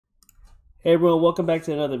Hey everyone, welcome back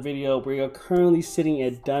to another video. We are currently sitting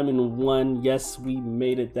at Diamond 1. Yes, we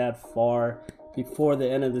made it that far before the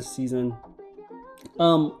end of the season.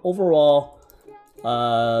 Overall,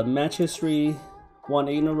 match history, won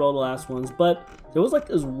 8 in a row the last ones, but there was like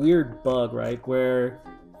this weird bug, right, where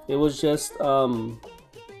it was just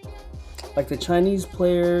like the Chinese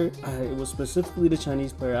player, it was specifically the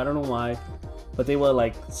Chinese player, I don't know why, but they would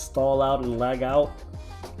like stall out and lag out.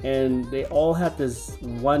 And they all had this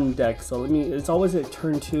one deck, so it's always at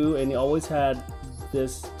turn 2, and they always had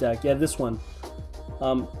this deck. Yeah, this one.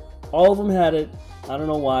 All of them had it. I don't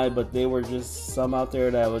know why, but they were just some out there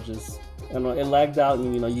that was just, I don't know, it lagged out,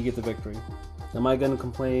 and you get the victory. Am I gonna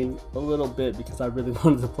complain? A little bit, because I really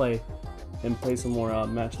wanted to play some more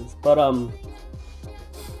matches. But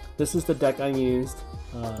this is the deck I used.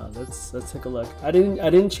 Let's take a look. I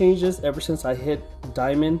didn't change this ever since I hit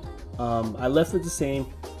Diamond. I left it the same,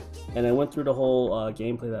 and I went through the whole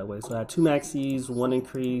gameplay that way. So I had 2 maxis, 1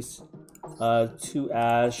 increase, 2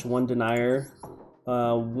 ash, 1 denier,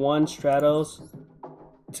 1 stratos,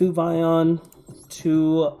 2 vion,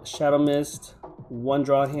 2 shadow mist, 1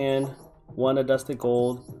 draw hand, 1 adusted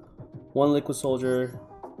gold, 1 liquid soldier,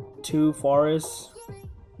 2 forest,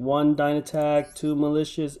 1 dynatag, 2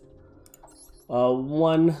 malicious,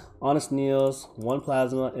 1 honest Neos, 1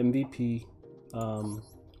 plasma MVP,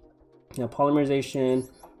 polymerization,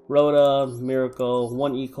 Rhoda, Miracle,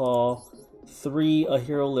 1 E-Call, 3 A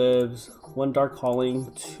Hero Lives, 1 Dark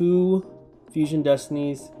Calling, 2 Fusion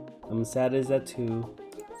Destinies, I'm sad it's at 2,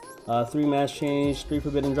 3 Mass Change, 3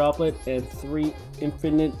 Forbidden Droplet, and 3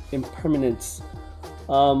 Infinite Impermanence.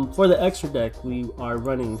 For the extra deck, we are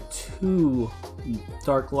running 2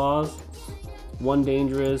 Dark Laws, 1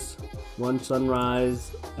 Dangerous, 1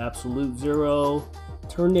 Sunrise, Absolute Zero,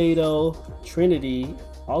 Tornado, Trinity,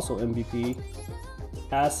 also MVP,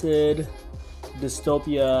 Acid,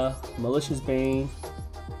 Dystopia, Malicious Bane,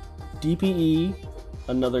 DPE,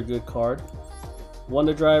 another good card,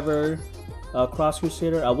 Wonder Driver, Cross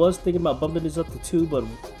Crusader. I was thinking about bumping this up to 2, but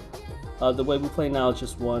the way we play now is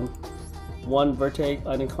just 1. 1 Vertex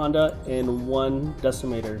Anaconda and 1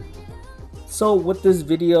 Decimator. So with this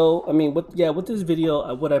video,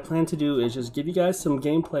 what I plan to do is just give you guys some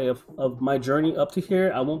gameplay of my journey up to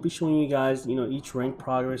here. I won't be showing you guys, each rank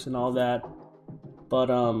progress and all that. But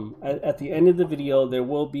at the end of the video, there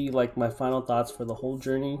will be like my final thoughts for the whole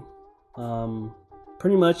journey.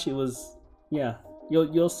 Pretty much it was, yeah,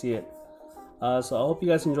 you'll see it. So I hope you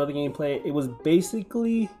guys enjoy the gameplay. It was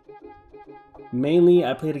basically, mainly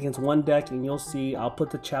I played against 1 deck, and you'll see, I'll put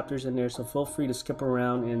the chapters in there, so feel free to skip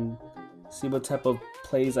around and see what type of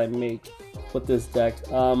plays I make with this deck.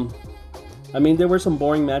 There were some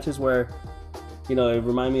boring matches where, it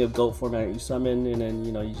reminded me of GOAT format. You summon and then,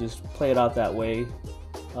 you just play it out that way.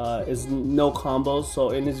 It's no combos.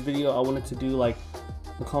 So in this video, I wanted to do like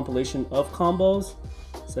a compilation of combos,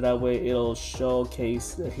 so that way it'll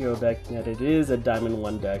showcase the hero deck that it is a Diamond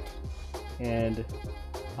 1 deck. And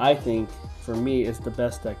I think, for me, it's the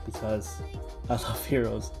best deck because I love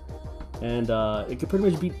heroes. And it can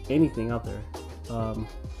pretty much beat anything out there.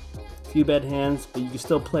 Few bad hands, but you can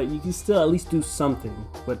still play. You can still at least do something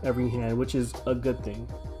with every hand, which is a good thing.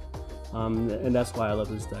 And that's why I love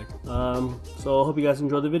this deck. So I hope you guys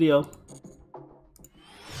enjoy the video.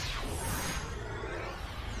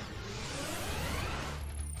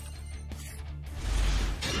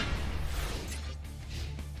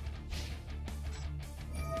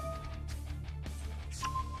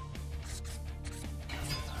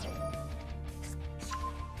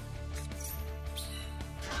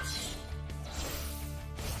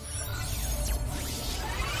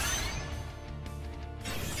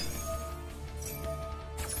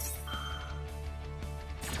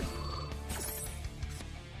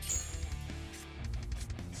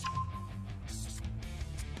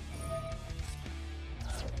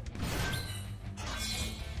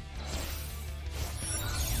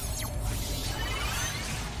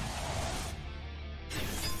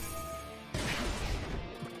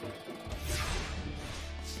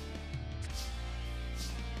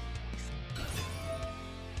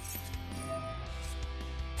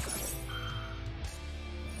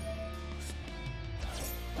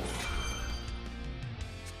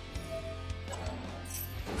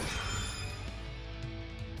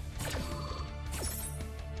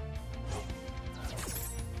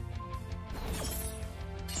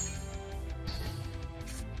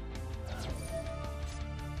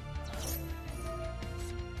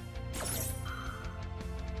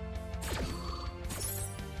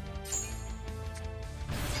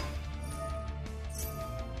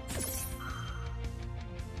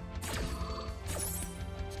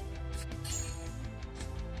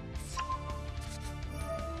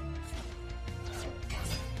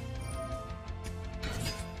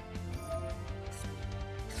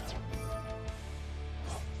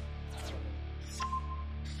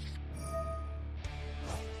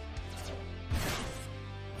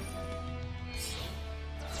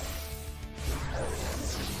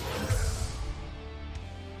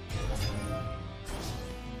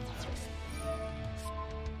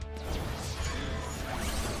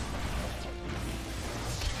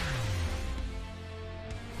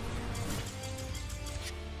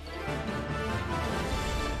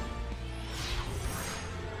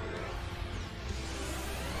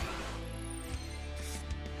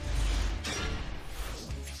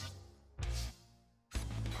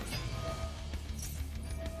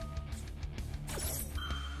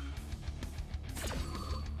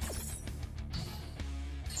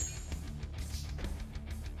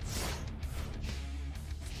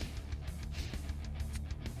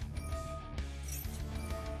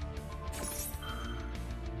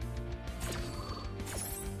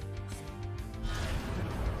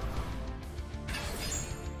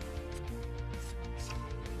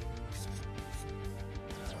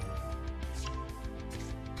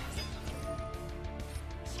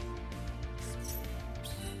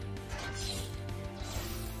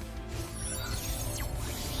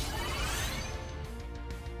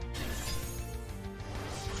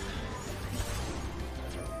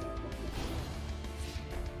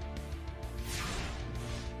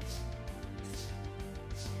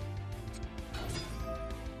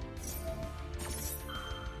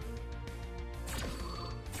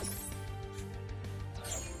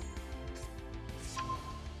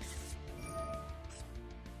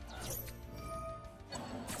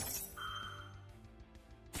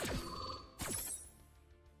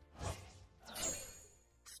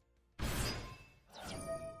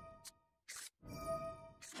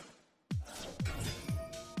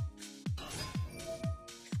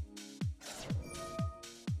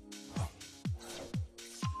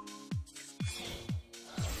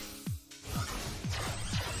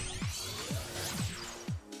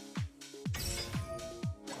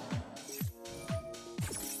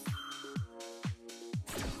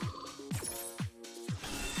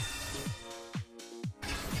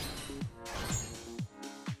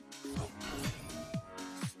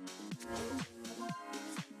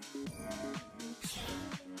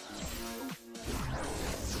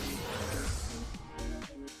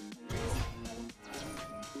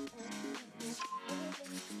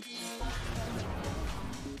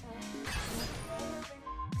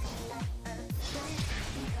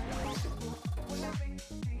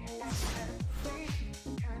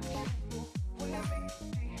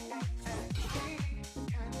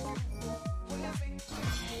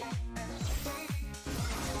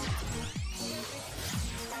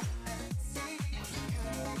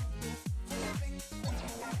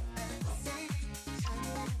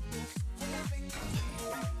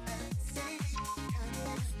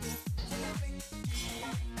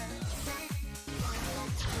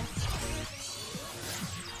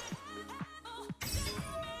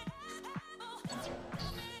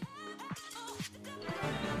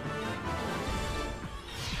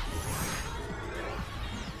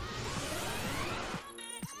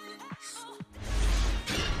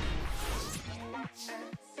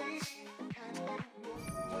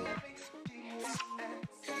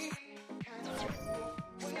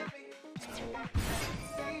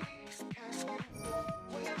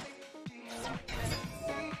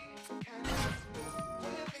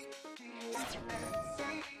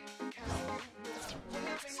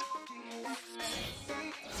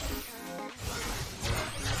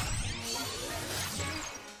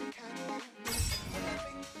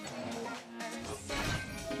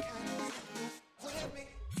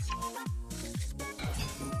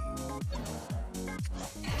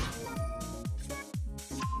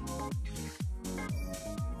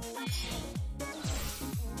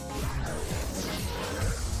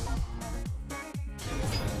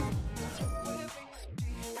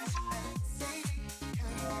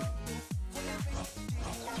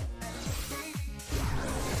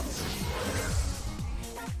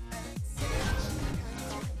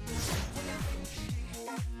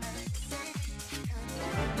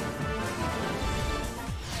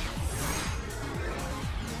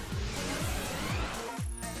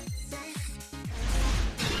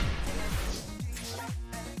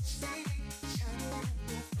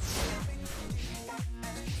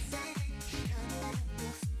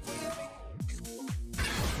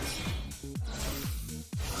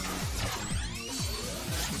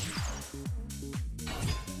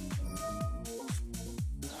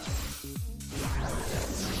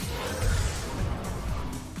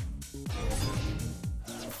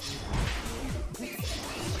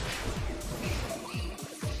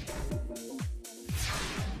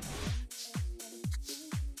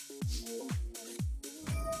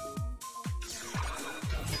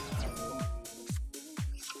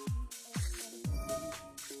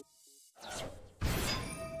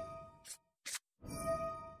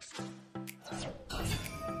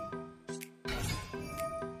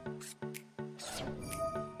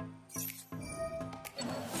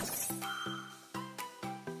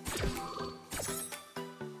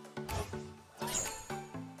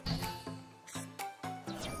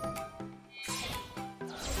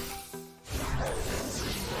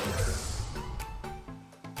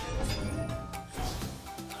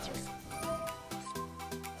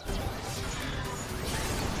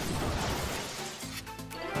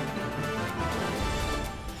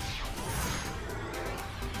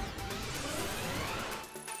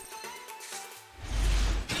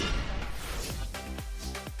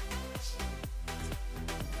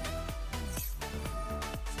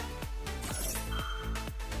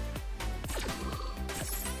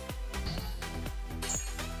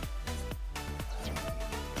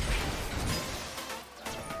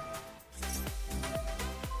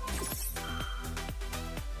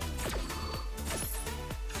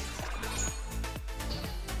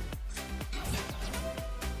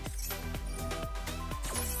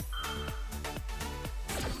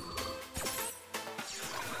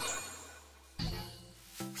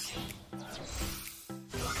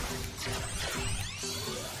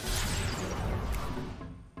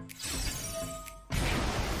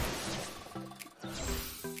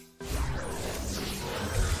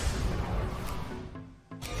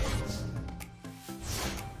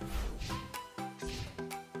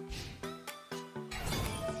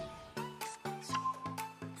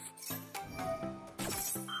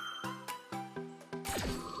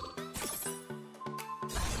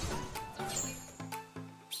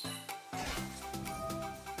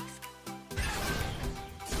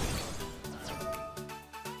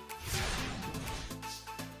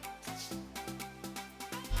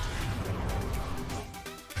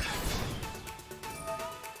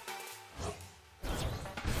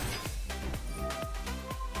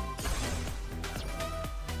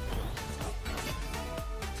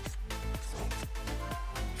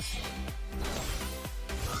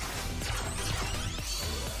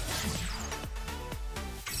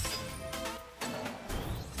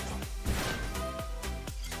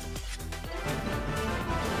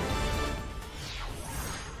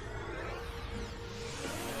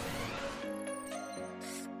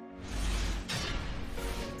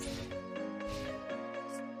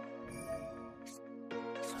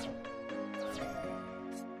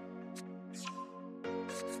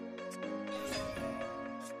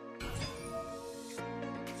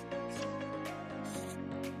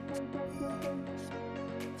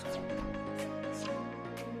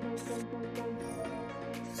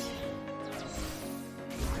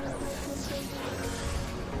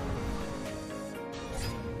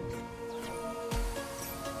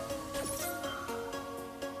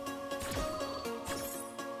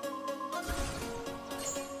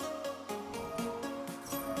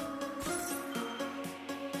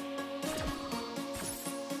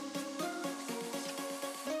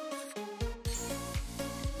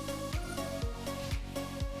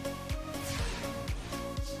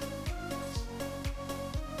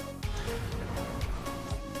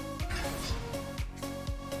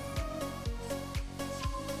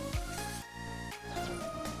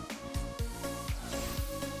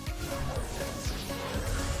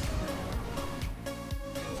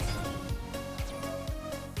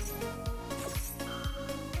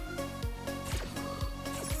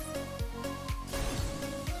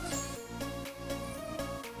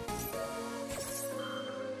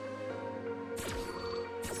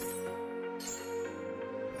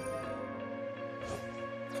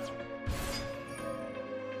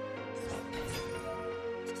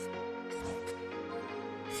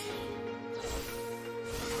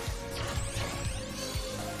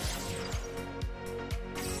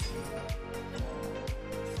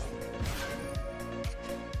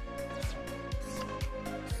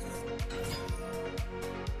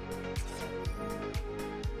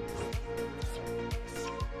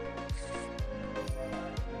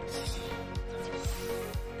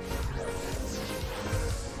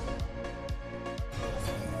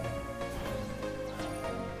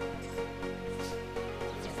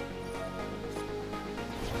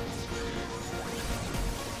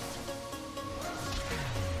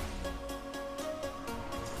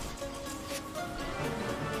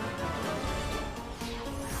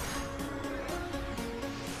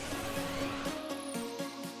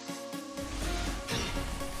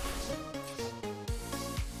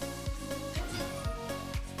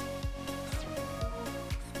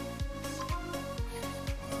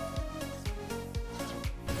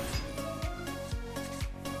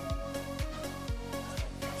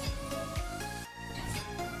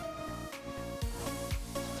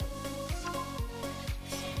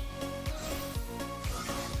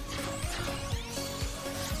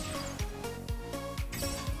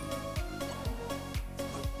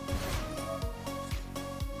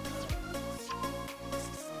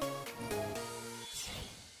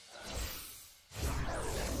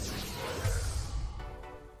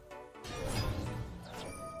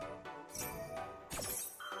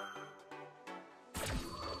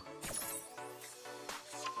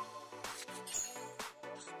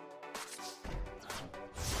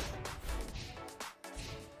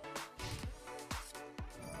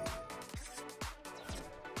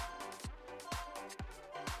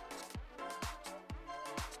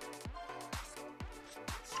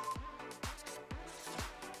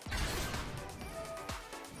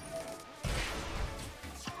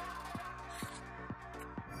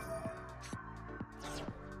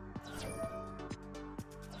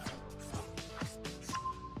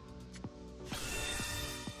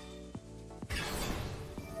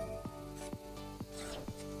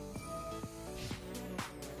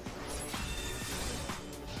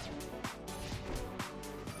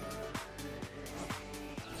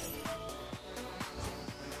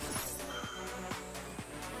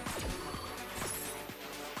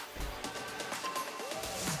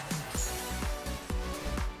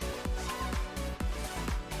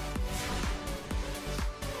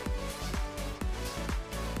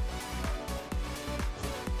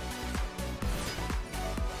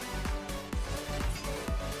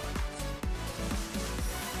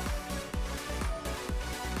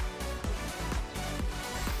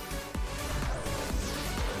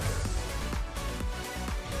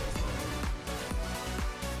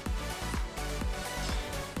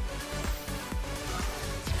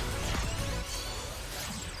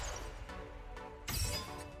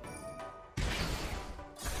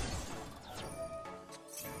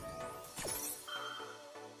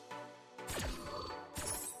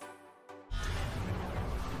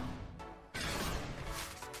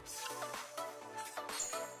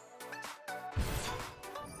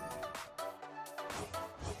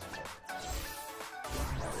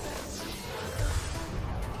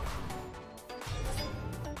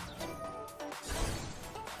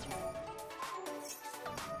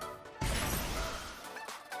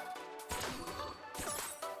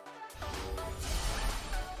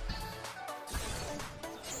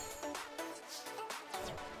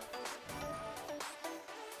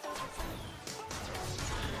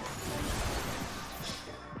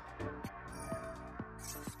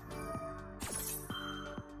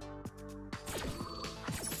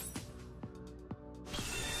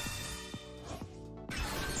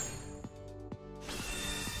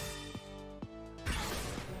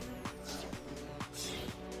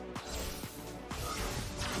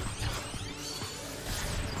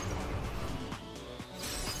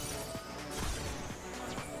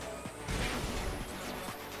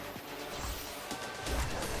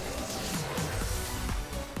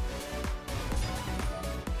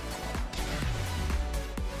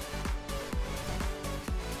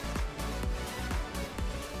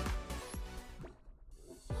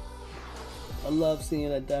 love seeing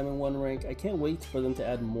it at Diamond 1 rank. I can't wait for them to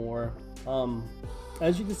add more.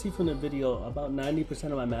 As you can see from the video, about 90%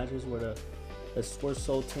 of my matches were the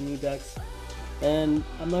Swordsoul Trinity decks, and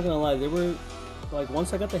I'm not gonna lie, they were like,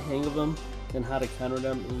 once I got the hang of them and how to counter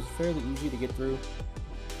them, it was fairly easy to get through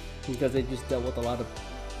because they just dealt with a lot of,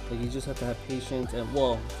 like, you just have to have patience, and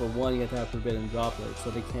well, for one, you have to have Forbidden Droplet so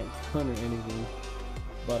they can't counter anything.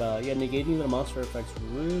 But yeah, negating the monster effects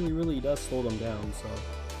really does slow them down.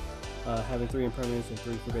 So having 3 impermanence and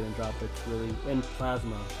 3 Forbidden Droplets really, and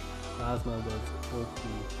Plasma was OP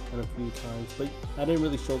a few times, but I didn't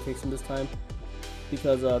really showcase them this time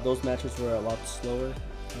because those matches were a lot slower.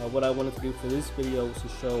 What I wanted to do for this video was to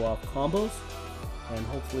show off combos, and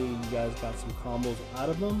hopefully you guys got some combos out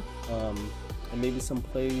of them, and maybe some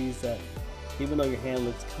plays that, even though your hand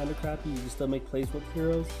looks kind of crappy, you can still make plays with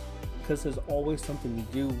heroes, because there's always something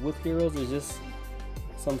to do with heroes. It's just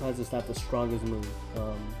sometimes it's not the strongest move.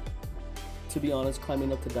 To be honest,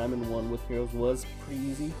 climbing up to Diamond 1 with heroes was pretty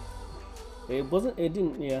easy. It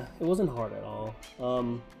wasn't hard at all,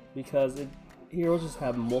 because heroes just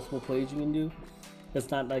have multiple plays you can do. It's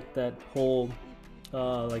not like that whole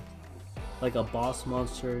like a boss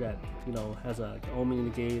monster that, you know, has a Omni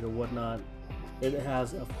Negate or whatnot. It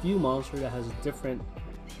has a few monsters that has different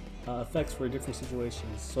effects for different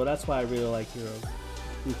situations, so that's why I really like heroes.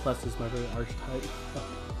 And plus, it's my favorite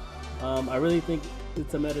archetype. I really think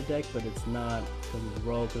it's a meta deck, but it's not, because it's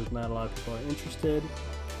rogue. There's not a lot of people are interested.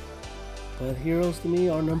 But heroes to me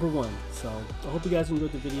are number 1. So I hope you guys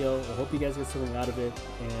enjoyed the video. I hope you guys get something out of it.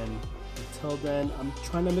 And until then, I'm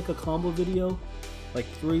trying to make a combo video, like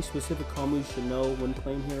 3 specific combos you should know when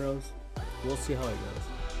playing heroes. We'll see how it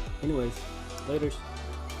goes. Anyways, laters.